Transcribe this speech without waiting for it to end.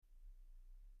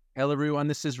Hello, everyone.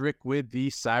 This is Rick with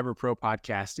the Cyber Pro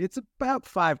podcast. It's about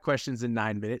 5 questions in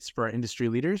 9 minutes for our industry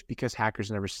leaders because hackers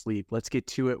never sleep. Let's get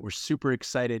to it. We're super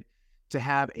excited to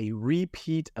have a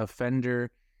repeat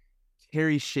offender,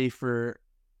 Kerry Schaffer.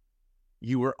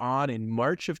 You were on in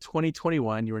March of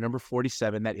 2021. You were number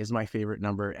 47. That is my favorite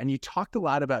number. And you talked a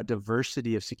lot about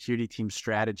diversity of security team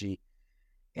strategy.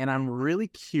 And I'm really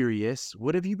curious,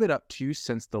 what have you been up to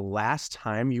since the last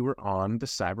time you were on the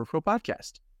Cyber Pro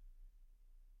podcast?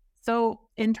 So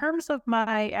in terms of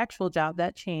my actual job,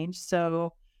 that changed.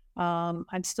 So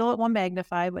I'm still at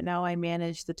OneMagnify, but now I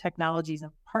manage the technologies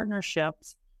and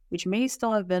partnerships, which may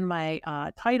still have been my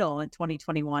title in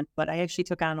 2021, but I actually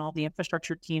took on all the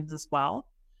infrastructure teams as well.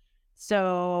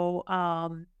 So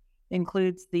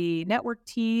includes the network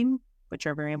team, which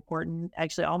are very important.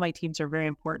 Actually, all my teams are very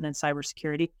important in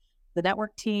cybersecurity. The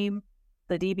network team,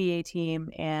 the DBA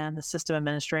team, and the system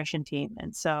administration team.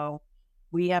 And so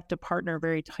we have to partner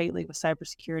very tightly with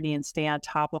cybersecurity and stay on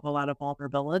top of a lot of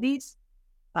vulnerabilities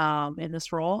in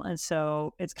this role. And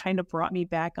so it's kind of brought me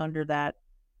back under that,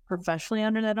 professionally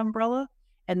under that umbrella.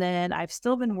 And then I've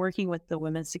still been working with the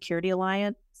Women's Security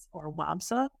Alliance, or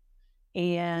WAMSA,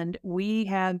 and we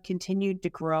have continued to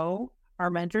grow our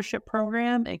mentorship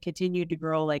program and continued to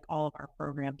grow like all of our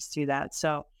programs through that.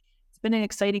 So it's been an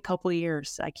exciting couple of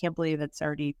years. I can't believe it's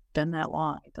already been that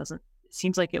long. It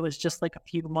seems like it was just like a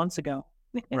few months ago.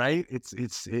 Right?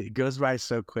 It goes by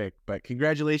so quick, but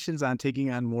congratulations on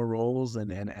taking on more roles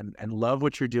and love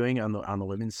what you're doing on the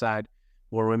women's side.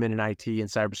 More women in IT and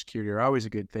cybersecurity are always a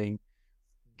good thing.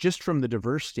 Just from the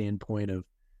diverse standpoint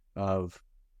of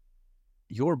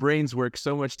your brains work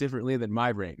so much differently than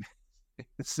my brain.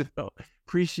 So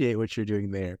appreciate what you're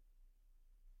doing there.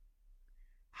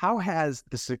 How has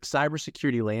the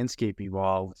cybersecurity landscape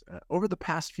evolved over the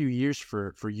past few years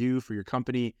for you, for your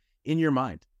company, in your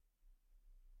mind?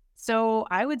 So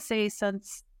I would say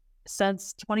since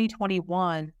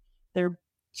 2021, there are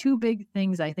two big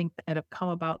things I think that have come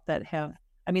about that have,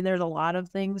 there's a lot of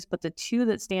things, but the two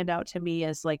that stand out to me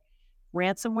is like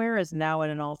ransomware is now at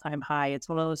an all-time high. It's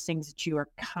one of those things that you are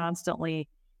constantly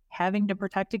having to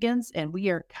protect against. And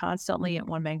we are constantly at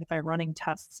OneMagnify running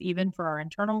tests, even for our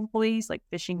internal employees, like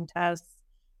phishing tests,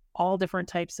 all different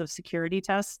types of security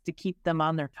tests to keep them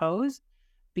on their toes,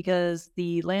 because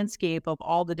the landscape of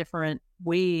all the different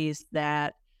ways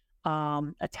that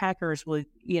attackers will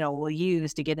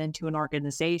use to get into an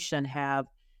organization have,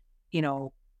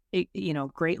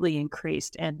 greatly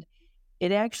increased. And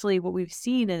it actually, what we've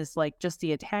seen is like just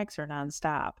the attacks are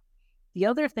nonstop. The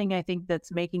other thing I think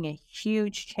that's making a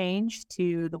huge change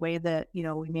to the way that,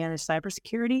 we manage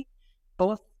cybersecurity,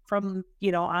 both from,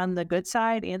 on the good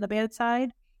side and the bad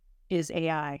side, is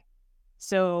AI.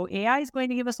 So AI is going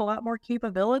to give us a lot more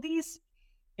capabilities,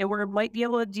 and we might be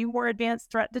able to do more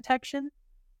advanced threat detection,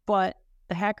 but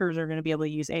the hackers are going to be able to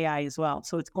use AI as well.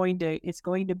 So it's going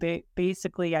to be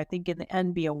basically, I think in the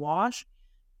end, be a wash,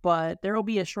 but there will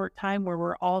be a short time where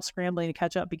we're all scrambling to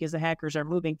catch up because the hackers are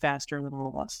moving faster than all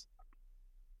of us.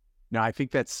 No, I think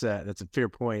that's a fair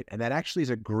point. And that actually is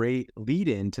a great lead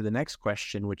in to the next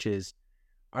question, which is,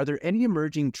 are there any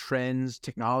emerging trends,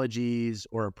 technologies,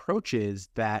 or approaches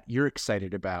that you're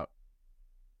excited about?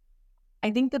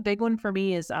 I think the big one for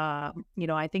me is, I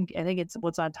think it's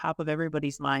what's on top of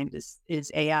everybody's mind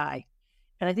is AI.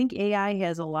 And I think AI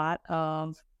has a lot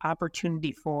of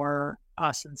opportunity for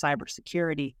us in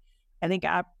cybersecurity. I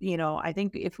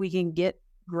think if we can get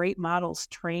great models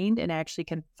trained and actually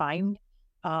can find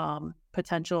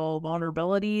potential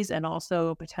vulnerabilities and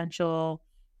also potential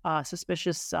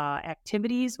suspicious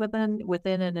activities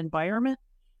within an environment,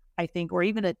 I think, or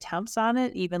even attempts on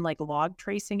it, even like log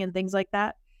tracing and things like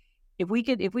that. If we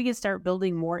could start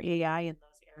building more AI in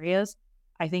those areas,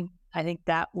 I think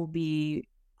that will be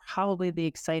probably the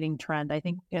exciting trend. I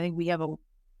think we have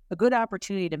a good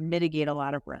opportunity to mitigate a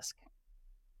lot of risk.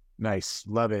 Nice,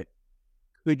 love it.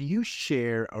 Could you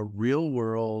share a real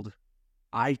world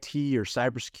IT or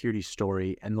cybersecurity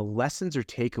story and the lessons or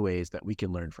takeaways that we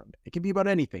can learn from it? It can be about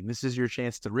anything. This is your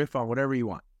chance to riff on whatever you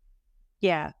want.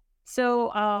 Yeah. So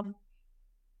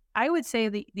I would say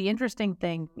the interesting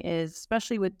thing is,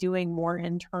 especially with doing more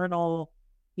internal,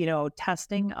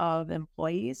 testing of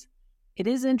employees, it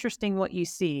is interesting what you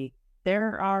see.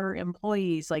 There are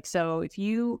employees if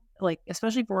you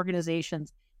especially for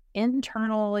organizations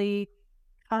internally,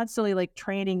 constantly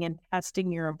training and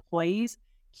testing your employees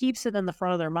keeps it in the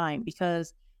front of their mind,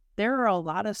 because there are a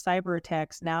lot of cyber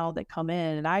attacks now that come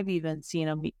in, and I've even seen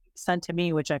them sent to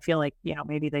me, which I feel like,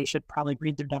 maybe they should probably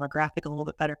read their demographic a little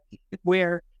bit better,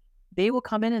 where they will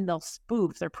come in and they'll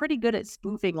spoof. They're pretty good at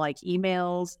spoofing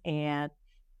emails, and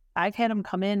I've had them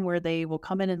come in where they will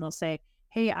come in and they'll say,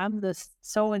 hey, I'm the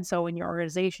so-and-so in your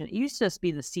organization. It used to just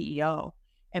be the CEO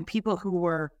and people who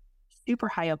were super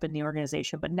high up in the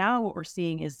organization. But now what we're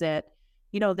seeing is that,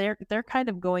 they're kind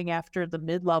of going after the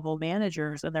mid-level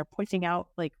managers, and they're pushing out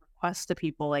like requests to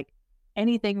people, like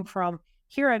anything from,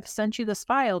 here, I've sent you this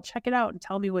file, check it out and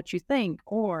tell me what you think.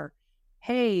 Or,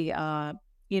 hey, I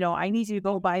need you to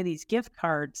go buy these gift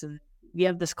cards, and we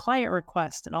have this client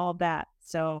request and all of that.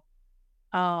 So,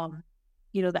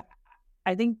 that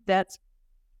I think that's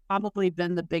probably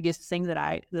been the biggest thing that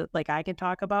I can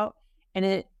talk about.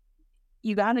 And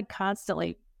you got to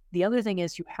constantly, the other thing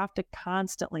is you have to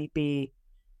constantly be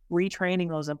retraining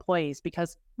those employees,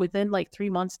 because within like 3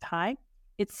 months time,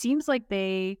 it seems like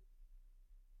they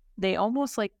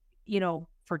almost like,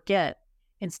 forget.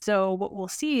 And so what we'll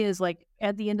see is, like,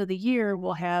 at the end of the year,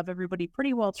 we'll have everybody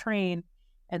pretty well trained.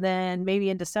 And then maybe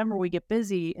in December we get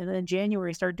busy, and then in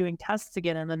January start doing tests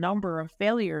again, and the number of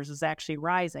failures is actually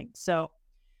rising. So,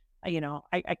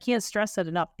 I can't stress that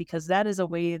enough, because that is a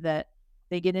way that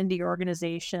they get into your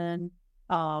organization,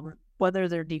 whether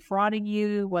they're defrauding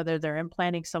you, whether they're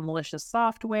implanting some malicious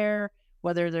software,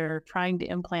 whether they're trying to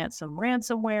implant some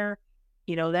ransomware,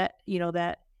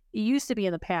 that it used to be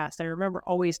in the past. I remember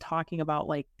always talking about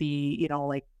like basically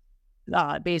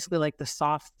like the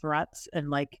soft threats, and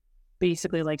like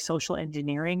basically like social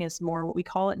engineering is more what we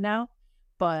call it now.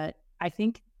 But I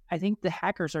think the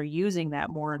hackers are using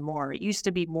that more and more. It used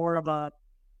to be more of a,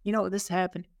 this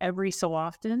happened every so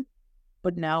often,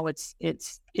 but now it's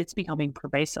becoming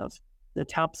pervasive, the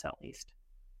attempts at least.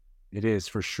 It is,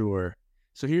 for sure.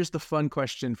 So here's the fun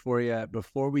question for you.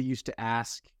 Before, we used to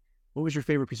ask, what was your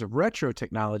favorite piece of retro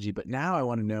technology? But now I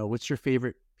want to know, what's your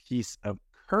favorite piece of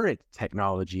current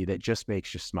technology that just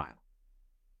makes you smile?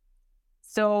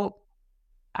 So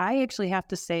I actually have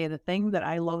to say, the thing that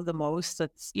I love the most,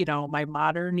 that's, my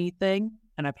modern-y thing,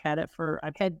 and I've had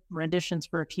renditions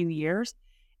for a few years,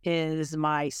 is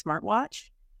my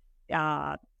smartwatch.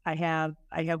 I have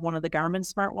one of the Garmin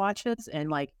smartwatches, and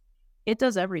like, it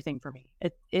does everything for me.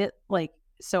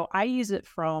 So I use it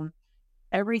from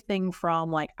everything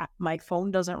from, like, my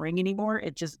phone doesn't ring anymore.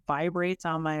 It just vibrates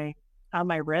on my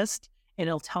wrist, and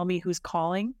it'll tell me who's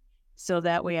calling. So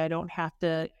that way I don't have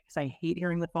to, because I hate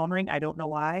hearing the phone ring. I don't know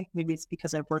why. Maybe it's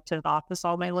because I've worked in an office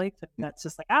all my life. And that's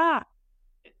just like,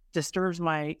 it disturbs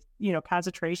my,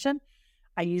 concentration.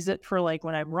 I use it for like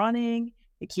when I'm running.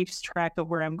 It keeps track of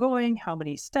where I'm going, how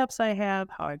many steps I have,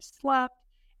 how I've slept.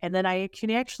 And then I can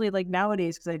actually, like,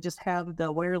 nowadays, because I just have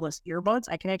the wireless earbuds,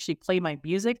 I can actually play my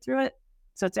music through it.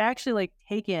 So it's actually like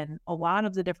taken a lot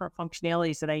of the different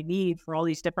functionalities that I need for all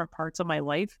these different parts of my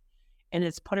life, and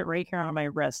it's put it right here on my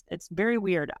wrist. It's very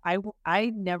weird.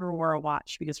 I never wore a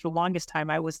watch, because for the longest time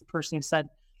I was the person who said,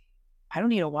 I don't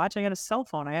need a watch. I got a cell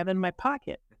phone. I have it in my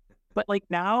pocket. But like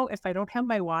now, if I don't have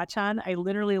my watch on, I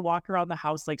literally walk around the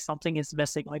house like something is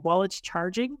missing. Like while it's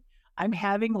charging, I'm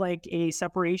having like a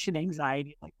separation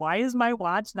anxiety. Like, why is my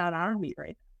watch not on me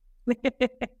right now?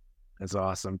 That's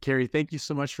awesome. Kerry, thank you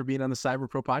so much for being on the Cyber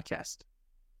Pro podcast.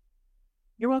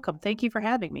 You're welcome. Thank you for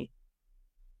having me.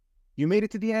 You made it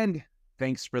to the end.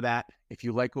 Thanks for that. If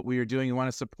you like what we are doing and want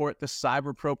to support the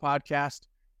Cyber Pro podcast,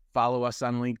 follow us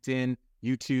on LinkedIn,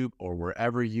 YouTube, or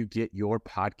wherever you get your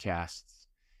podcasts.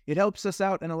 It helps us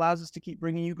out and allows us to keep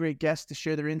bringing you great guests to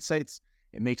share their insights.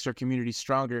 It makes our community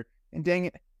stronger. And dang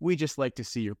it, we just like to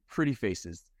see your pretty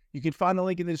faces. You can find the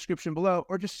link in the description below,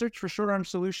 or just search for Short Arm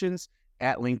Solutions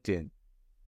at LinkedIn.